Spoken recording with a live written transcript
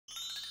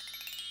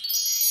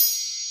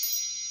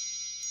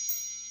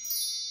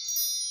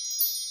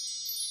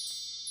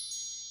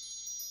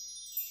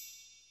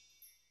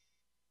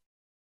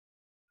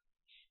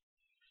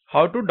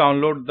How to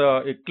download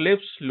the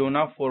Eclipse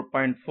Luna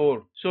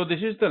 4.4. So this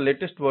is the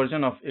latest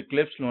version of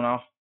Eclipse Luna,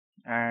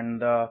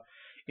 and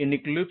in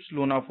Eclipse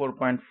Luna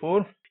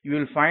 4.4 you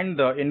will find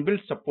the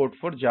inbuilt support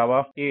for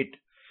Java 8.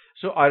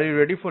 So are you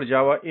ready for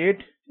Java 8?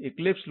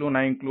 Eclipse Luna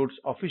includes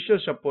official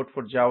support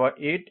for Java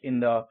 8 in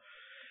the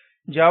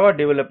Java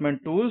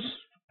Development Tools,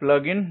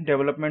 Plugin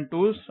Development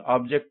Tools,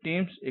 Object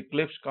Teams,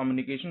 Eclipse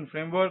Communication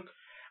Framework,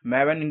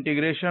 Maven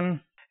Integration,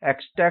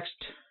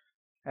 Xtext,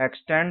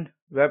 Extend,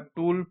 Web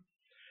Tool,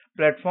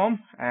 Platform,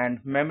 and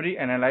Memory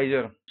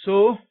Analyzer.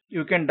 So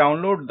you can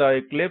download the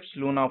Eclipse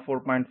Luna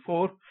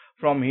 4.4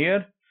 from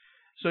here.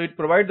 So it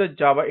provides the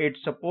Java 8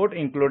 support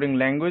including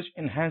language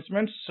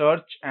enhancements,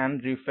 search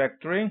and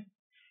refactoring,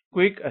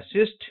 quick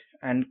assist,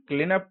 and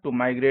cleanup to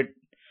migrate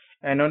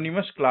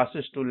anonymous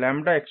classes to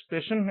Lambda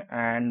expression,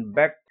 and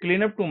back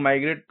cleanup to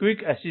migrate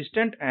quick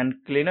assistant, and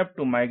cleanup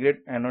to migrate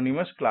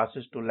anonymous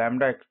classes to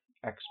Lambda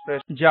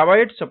expression.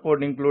 Java 8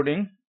 support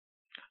including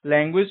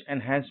language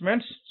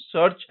enhancements,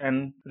 search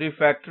and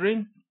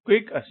refactoring,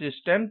 quick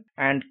assistant,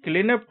 and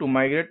cleanup to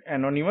migrate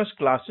anonymous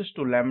classes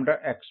to Lambda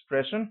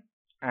expression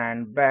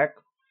and back,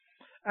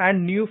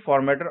 and new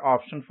formatter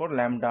option for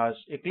lambdas.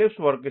 Eclipse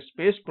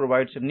Workspace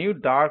provides a new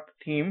dark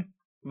theme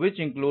which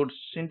includes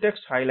syntax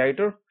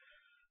highlighter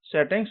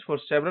settings for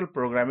several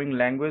programming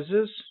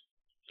languages.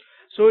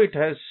 So it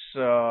has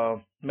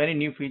many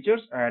new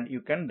features and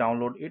you can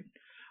download it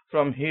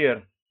from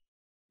here.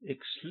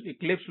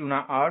 Eclipse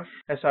Luna R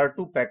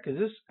SR2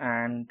 packages,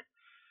 and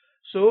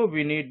so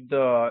we need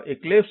the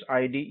Eclipse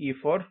IDE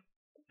for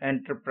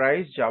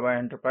enterprise Java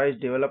enterprise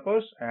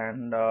developers,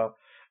 and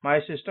my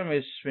system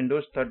is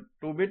Windows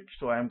 32-bit,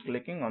 so I am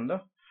clicking on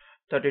the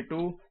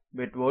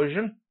 32-bit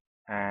version,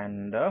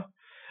 and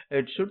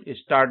it should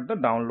start the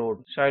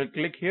download. So I'll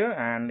click here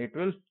and it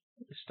will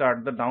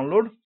start the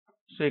download.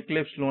 So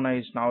Eclipse Luna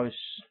is now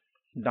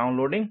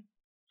downloading.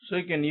 So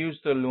you can use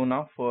the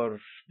Luna for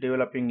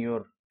developing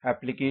your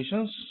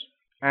applications,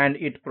 and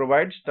it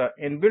provides the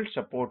inbuilt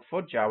support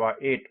for Java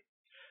 8.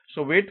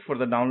 So wait for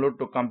the download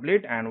to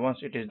complete, and once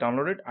it is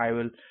downloaded I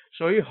will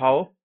show you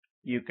how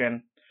you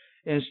can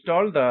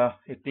install the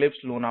Eclipse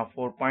Luna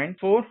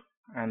 4.4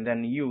 and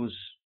then use.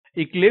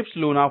 Eclipse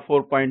Luna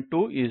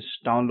 4.2 is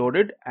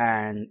downloaded,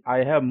 and I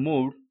have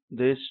moved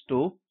this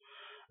to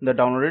the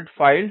downloaded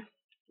file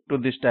to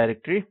this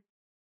directory.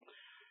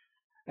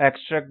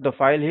 Extract the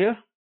file here.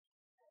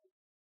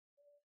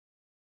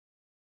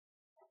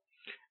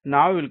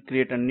 Now we'll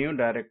create a new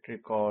directory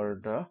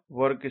called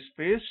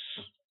workspace.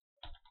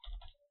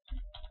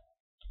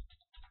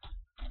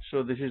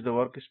 So this is the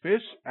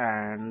workspace,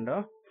 and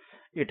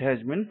it has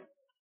been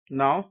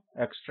now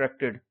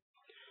extracted.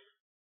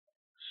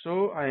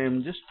 So I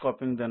am just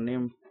copying the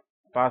name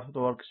path of the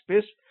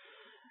workspace.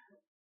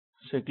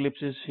 So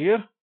Eclipse is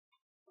here.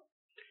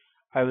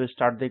 I will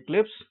start the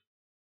Eclipse,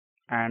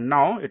 and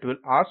now it will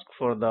ask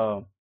for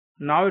the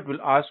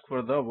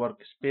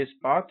workspace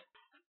path.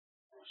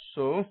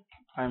 So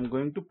I am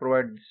going to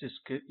provide this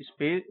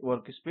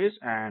workspace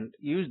and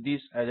use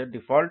this as a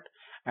default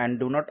and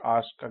do not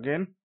ask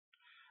again.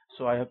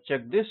 So I have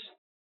checked this.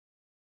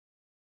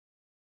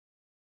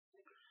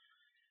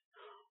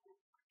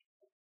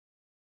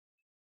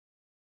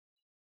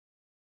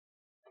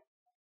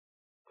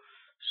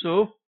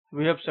 So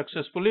we have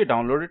successfully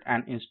downloaded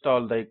and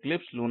installed the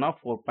Eclipse Luna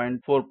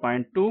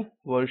 4.4.2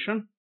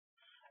 version,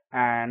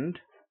 and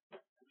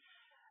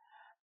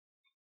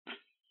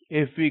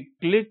if we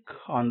click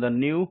on the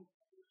new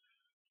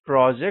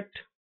project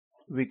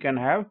we can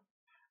have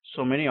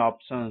so many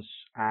options,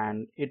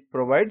 and it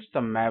provides the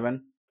Maven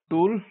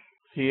tool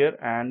here,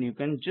 and you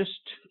can just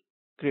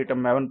create a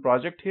Maven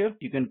project here.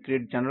 You can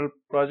create general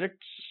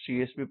projects,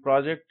 CSV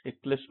project,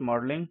 Eclipse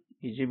modeling,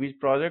 EJB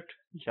project,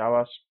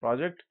 Java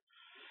project,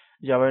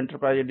 Java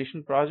Enterprise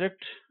Edition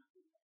project,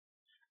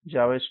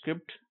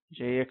 JavaScript,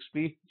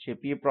 JXP,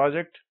 JPA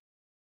project,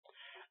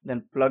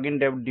 then plugin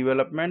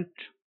development.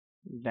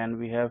 Then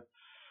we have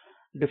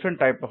different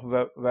type of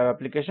web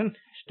application,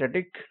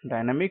 static,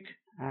 dynamic,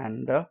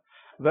 and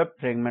web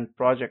fragment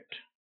project.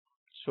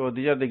 So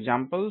these are the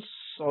examples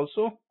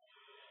also.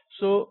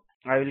 So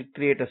I will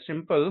create a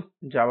simple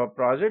Java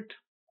project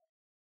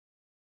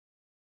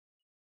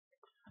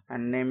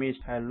and name is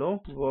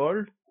hello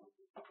world.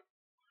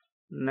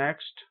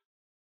 Next,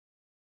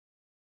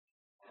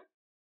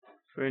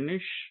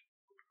 finish,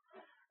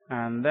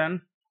 and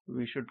then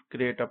we should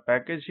create a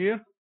package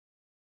here,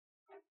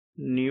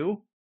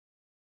 new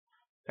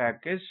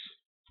package,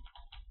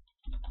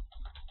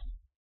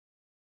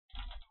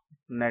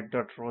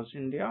 net.rose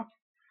India.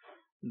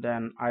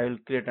 Then I will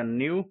create a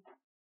new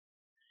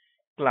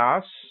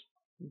class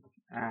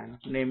and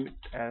name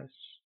it as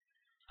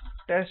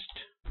test,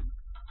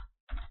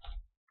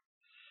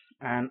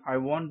 and I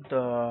want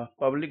the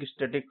public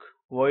static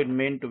void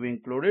main to be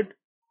included,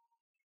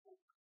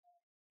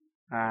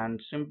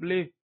 and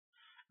simply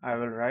I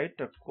will write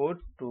a code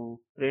to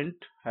print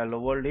hello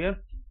world here.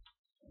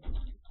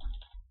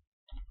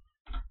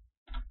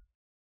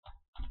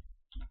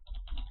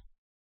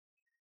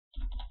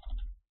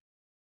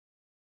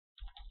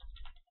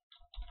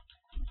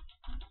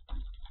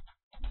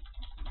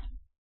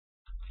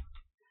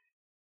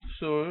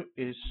 So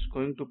it's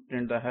going to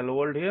print the hello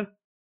world here.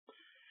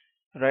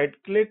 Right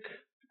click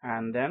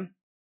and then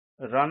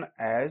run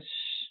as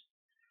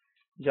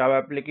Java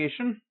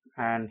application,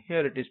 and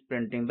here it is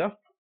printing the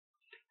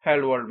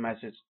hello world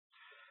message.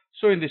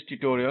 So in this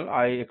tutorial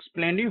I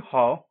explained you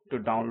how to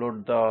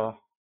download the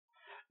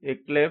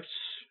Eclipse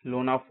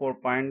Luna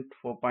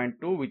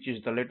 4.4.2, which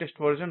is the latest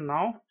version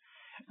now,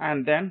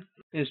 and then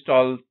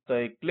install the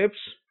Eclipse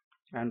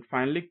and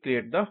finally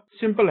create the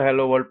simple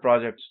hello world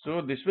project.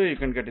 So this way you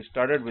can get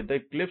started with the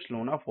Eclipse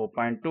Luna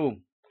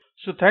 4.2.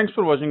 So thanks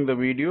for watching the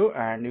video,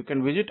 and you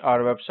can visit our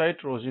website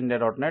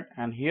rosindia.net,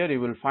 and here you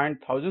will find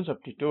thousands of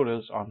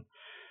tutorials on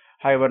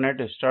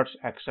Hibernate, Struts,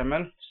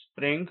 XML,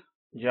 Spring,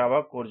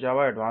 Java, Core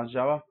Java, Advanced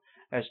Java,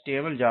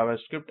 HTML,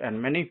 JavaScript, and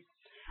many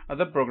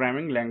other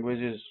programming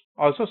languages.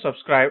 Also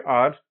subscribe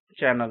our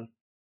channel.